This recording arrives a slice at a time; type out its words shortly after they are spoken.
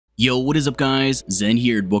Yo, what is up guys? Zen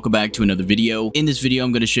here and welcome back to another video. In this video,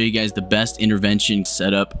 I'm going to show you guys the best intervention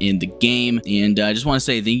setup in the game. And I just want to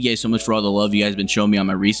say thank you guys so much for all the love you guys have been showing me on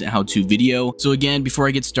my recent how-to video. So again, before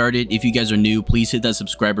I get started, if you guys are new, please hit that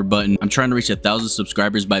subscriber button. I'm trying to reach 1,000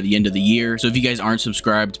 subscribers by the end of the year. So if you guys aren't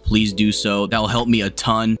subscribed, please do so. That will help me a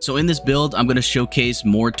ton. So in this build, I'm going to showcase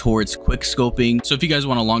more towards quick scoping. So if you guys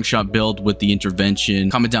want a long shot build with the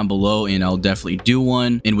intervention, comment down below and I'll definitely do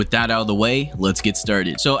one. And with that out of the way, let's get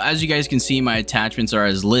started. So as you guys can see, my attachments are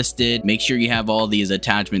as listed. Make sure you have all these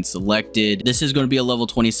attachments selected. This is going to be a level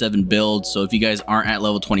 27 build, so if you guys aren't at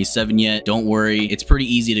level 27 yet, don't worry. It's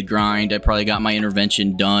pretty easy to grind. I probably got my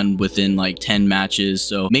intervention done within like 10 matches,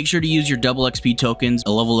 so make sure to use your double XP tokens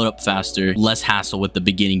to level it up faster. Less hassle with the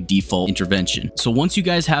beginning default intervention. So once you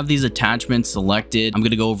guys have these attachments selected, I'm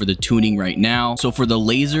going to go over the tuning right now. So for the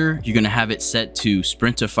laser, you're going to have it set to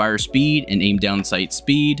sprint to fire speed and aim down sight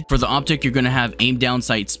speed. For the optic, you're going to have aim down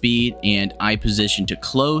sight speed and eye position to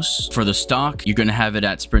close. For the stock, you're going to have it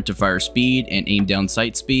at sprint to fire speed and aim down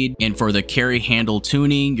sight speed. And for the carry handle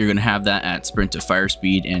tuning, you're going to have that at sprint to fire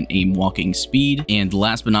speed and aim walking speed. And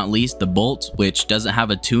last but not least, the bolt, which doesn't have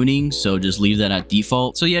a tuning, so just leave that at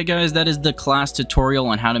default. So yeah guys, that is the class tutorial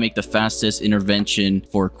on how to make the fastest intervention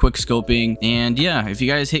for quick scoping. And yeah, if you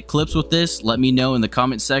guys hit clips with this, let me know in the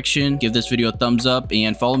comment section. Give this video a thumbs up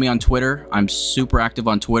and follow me on Twitter. I'm super active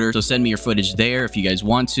on Twitter, so send me your footage there if you guys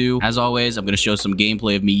want to. As always, I'm going to show some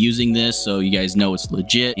gameplay of me using this so you guys know it's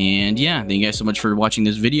legit. And yeah, thank you guys so much for watching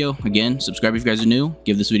this video. Again, subscribe if you guys are new,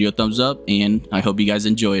 give this video a thumbs up, and I hope you guys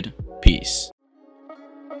enjoyed. Peace.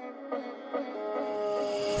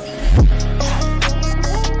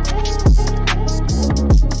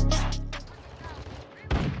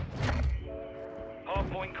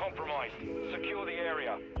 Hardpoint compromised. Secure the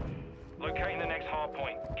area. Locating the next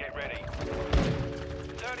hardpoint. Get ready.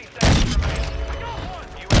 30 seconds remain.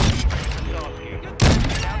 UAV ready for tasking.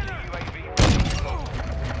 Counter UAV ready to move.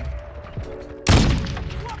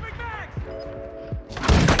 Swapping back!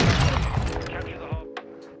 Capture the hub.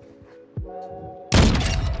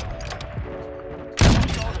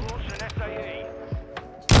 Hostiles launched an SAE.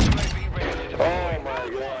 UAV ready to deploy. Oh my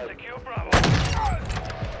god. Secure Bravo.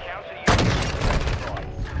 Counter UAV ready to fly.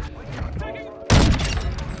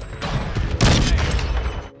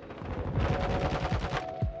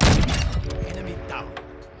 Enemy down.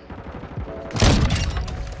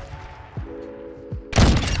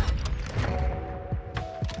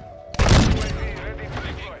 UAV ready to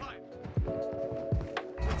deploy.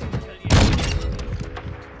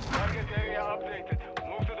 Target area updated.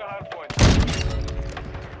 Move to the hardpoint.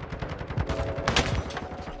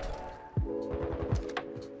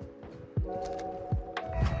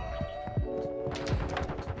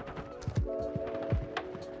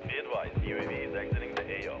 Be advised, UAV is exiting the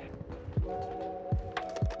AO.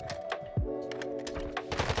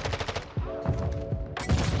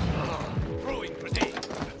 Throwing grenade.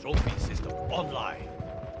 The trophy system online.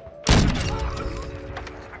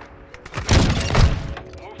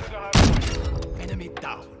 Move to the hardpoint. Enemy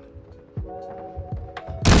down.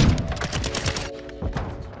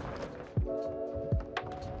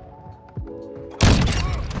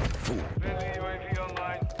 Friendly UAV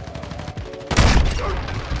online.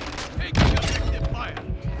 Taking effective fire.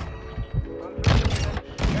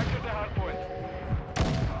 Capture the hardpoint.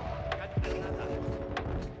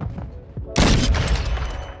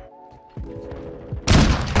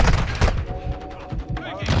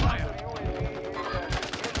 Taking fire.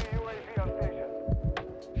 UAV on station.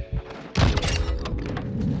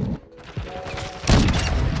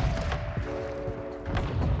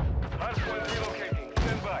 Hardpoint relocating.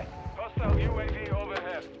 Stand by. Hostile UAV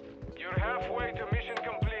overhead. You're halfway to mission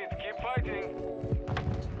complete. Keep fighting.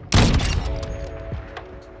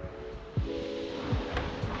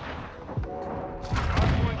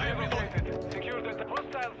 Hardpoint relocated. Secure the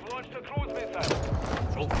hostiles launched a cruise missile.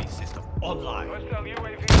 Trophy system online. Hostile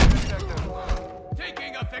UAV detected.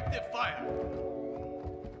 Taking effective fire.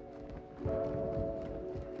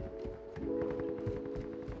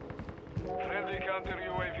 Friendly counter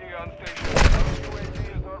UAV on station. UAV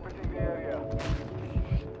is orbiting the area.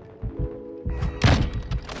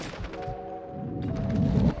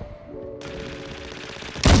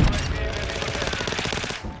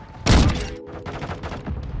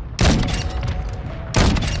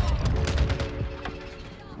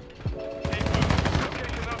 UAV ready for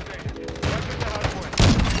location updated. Capture the hardpoint.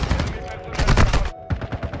 Enemy personnel.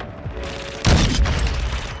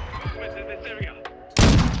 Movement in this area.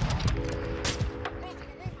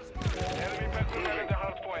 Enemy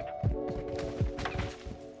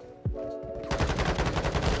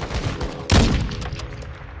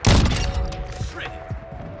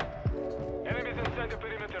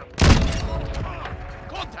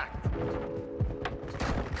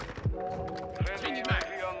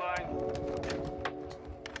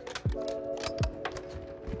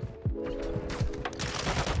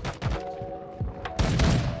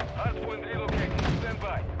point relocated. Stand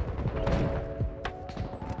by.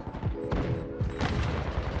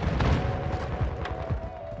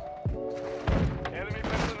 Enemy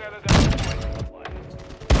personnel at that point.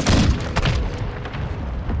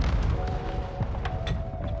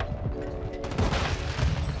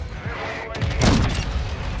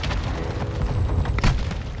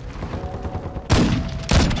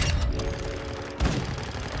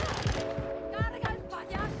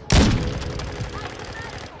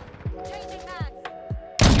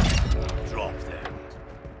 Drop them.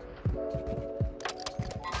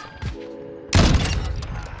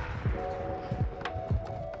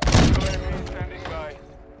 UAV standing by.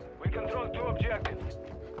 We control 2 objectives.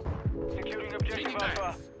 Securing objective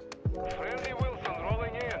Alpha. Friendly Wilson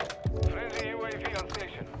rolling in. Friendly UAV on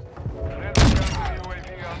station. Friendly counter UAV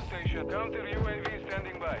on station. Counter UAV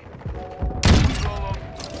standing by. Control on.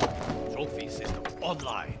 Trophy system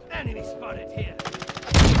online. Enemy spotted here.